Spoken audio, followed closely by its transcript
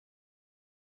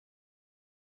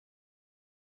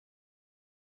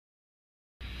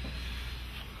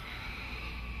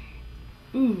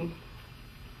Ooh.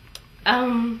 I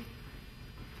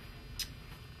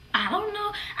don't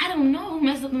know. I don't know who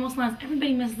messes up the most lines.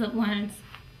 Everybody messes up lines.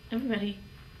 Everybody.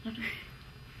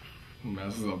 Who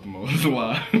messes up the most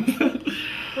lines?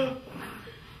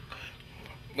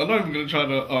 I'm not even gonna try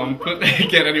to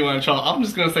get anyone in trouble. I'm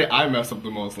just gonna say I mess up the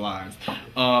most lines.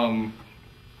 I'm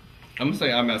gonna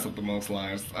say I mess up the most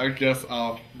lines. I guess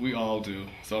we all do.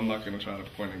 So I'm not gonna try to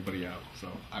point anybody out. So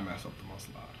I mess up the most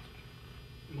lines.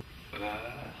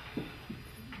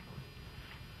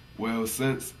 Well,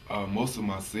 since most of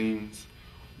my scenes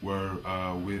were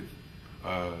with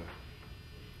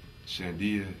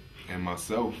Shandia and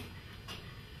myself,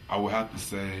 I would have to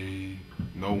say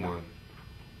no one,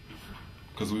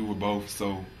 because we were both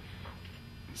so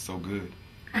good.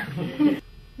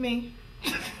 Me.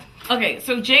 Okay,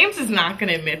 so James is not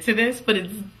gonna admit to this, but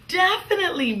it's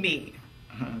definitely me.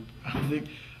 I think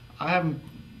I haven't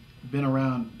been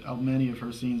around many of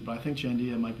her scenes, but I think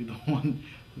Shandia might be the one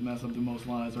to mess up the most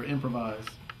lines or improvise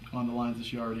on the lines that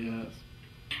she already has.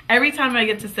 Every time I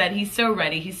get to set, he's so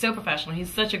ready, he's so professional,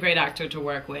 he's such a great actor to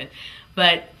work with.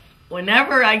 But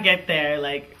whenever I get there,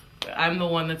 like, I'm the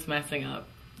one that's messing up.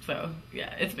 So,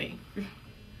 yeah, it's me.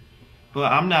 Well,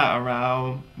 I'm not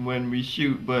around when we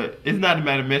shoot, but it's not a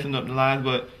matter of messing up the lines,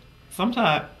 but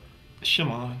sometimes,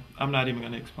 Shimon, I'm not even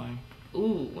going to explain.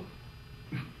 Ooh.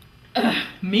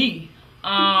 Me.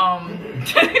 Half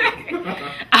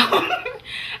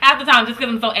the time, just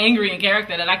because I'm so angry in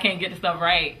character that I can't get the stuff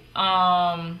right.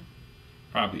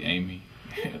 Probably Amy.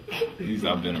 At least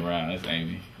I've been around. That's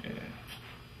Amy. Yeah.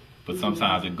 But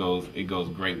sometimes it goes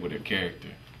great with her character.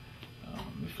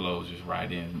 It flows just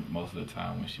right in most of the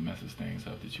time when she messes things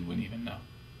up that you wouldn't even know.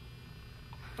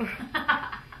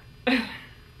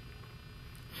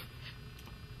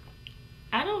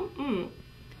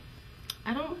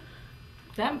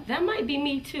 That might be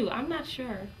me too. I'm not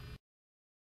sure.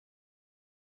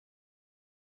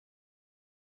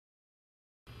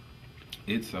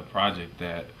 It's a project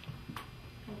that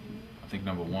I think,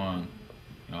 number one,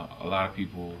 you know, a lot of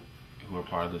people who are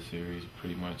part of the series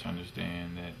pretty much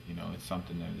understand that, you know, it's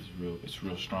something that is real. It's a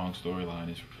real strong storyline.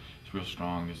 It's real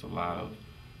strong. There's a lot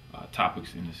of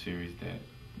topics in the series that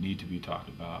need to be talked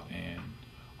about and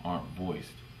aren't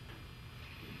voiced.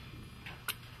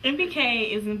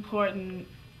 MBK is important.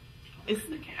 It's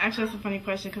actually, that's a funny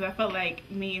question because I felt like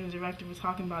me and the director were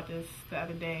talking about this the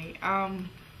other day.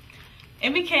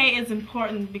 MBK is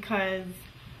important because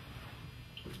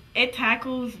it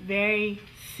tackles very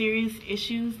serious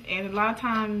issues, and a lot of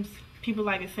times people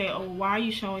like to say, "Oh, why are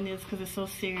you showing this? Because it's so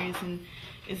serious and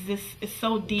it's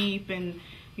so deep, and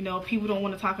you know, people don't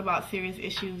want to talk about serious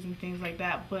issues and things like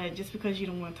that." But just because you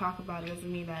don't want to talk about it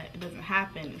doesn't mean that it doesn't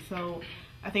happen. So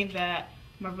I think that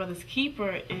My Brother's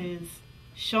Keeper is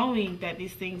showing that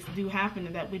these things do happen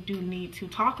and that we do need to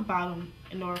talk about them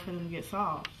in order for them to get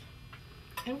solved.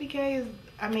 MBK is,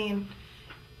 I mean,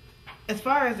 as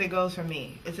far as it goes for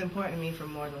me, it's important to me for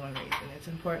more than one reason. It's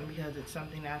important because it's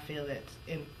something that I feel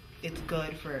it's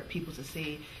good for people to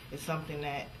see. It's something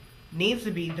that needs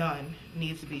to be done,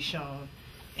 needs to be shown,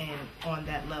 and on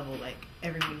that level, like,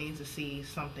 everyone needs to see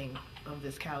something of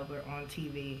this caliber on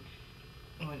TV,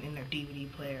 in their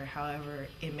DVD player, however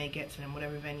it may get to them,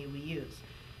 whatever venue we use.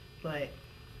 But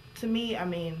to me, I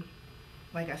mean,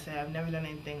 like I said, I've never done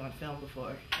anything on film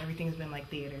before. Everything's been like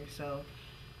theater, so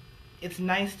it's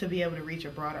nice to be able to reach a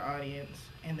broader audience.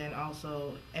 And then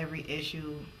also, every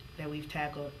issue that we've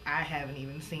tackled, I haven't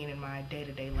even seen in my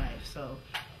day-to-day life. So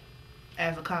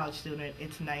as a college student,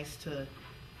 it's nice to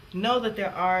know that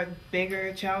there are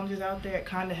bigger challenges out there. It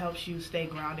kind of helps you stay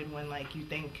grounded when, like, you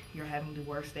think you're having the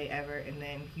worst day ever, and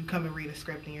then you come and read a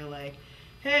script and you're like,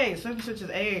 hey, such and such is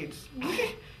AIDS.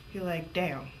 You're like,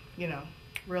 damn, you know,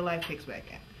 real life kicks back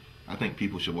in. I think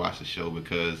people should watch the show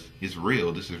because it's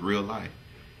real. This is real life.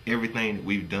 Everything that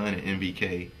we've done at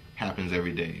MBK happens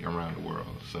every day around the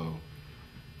world. So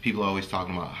people are always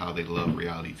talking about how they love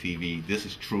reality TV. This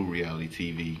is true reality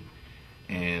TV.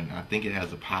 And I think it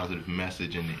has a positive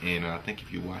message in the end. And I think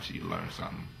if you watch it, you learn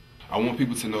something. I want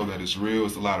people to know that it's real.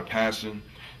 It's a lot of passion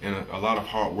and a lot of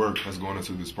hard work has gone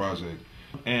into this project.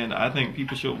 And I think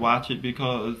people should watch it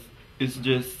because it's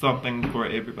just something for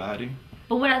everybody.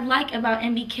 But what I like about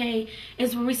MBK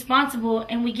is we're responsible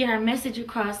and we get our message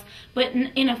across, but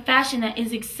in a fashion that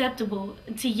is acceptable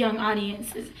to young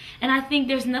audiences. And I think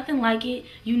there's nothing like it.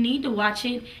 You need to watch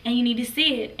it and you need to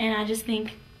see it. And I just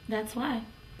think that's why.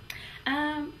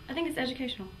 I think it's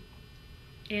educational.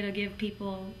 It'll give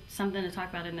people something to talk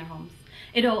about in their homes.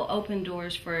 It'll open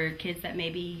doors for kids that may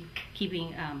be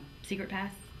keeping secret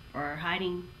pasts or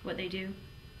hiding what they do.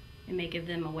 It may give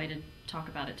them a way to talk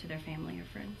about it to their family or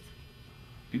friends.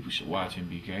 people should watch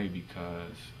MBK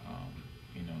because,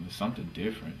 you know, there's something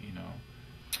different, you know.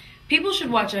 People should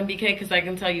watch MBK because I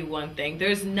can tell you one thing.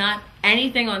 There's not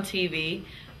anything on TV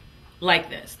like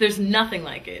this. There's nothing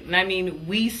like it. And I mean,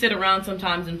 we sit around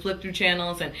sometimes and flip through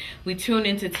channels and we tune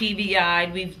into TV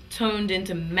Guide. We've tuned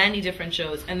into many different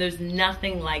shows and there's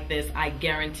nothing like this, I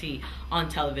guarantee, on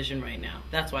television right now.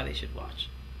 That's why they should watch.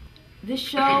 This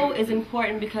show is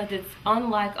important because it's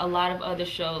unlike a lot of other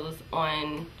shows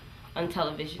on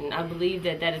television. I believe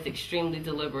that is extremely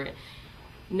deliberate.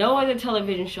 No other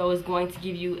television show is going to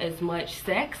give you as much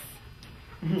sex,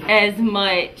 as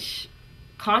much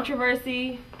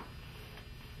controversy,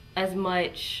 as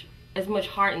much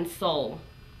heart and soul.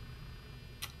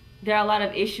 There are a lot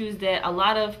of issues that a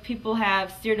lot of people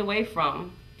have steered away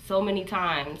from so many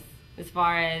times, as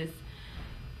far as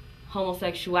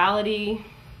homosexuality,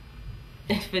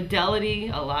 infidelity,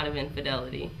 a lot of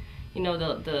infidelity. You know,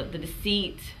 the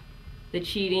deceit, the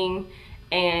cheating,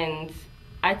 and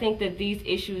I think that these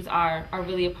issues are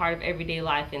really a part of everyday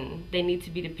life and they need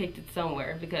to be depicted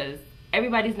somewhere because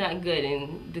everybody's not good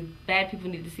and the bad people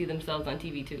need to see themselves on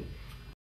TV too.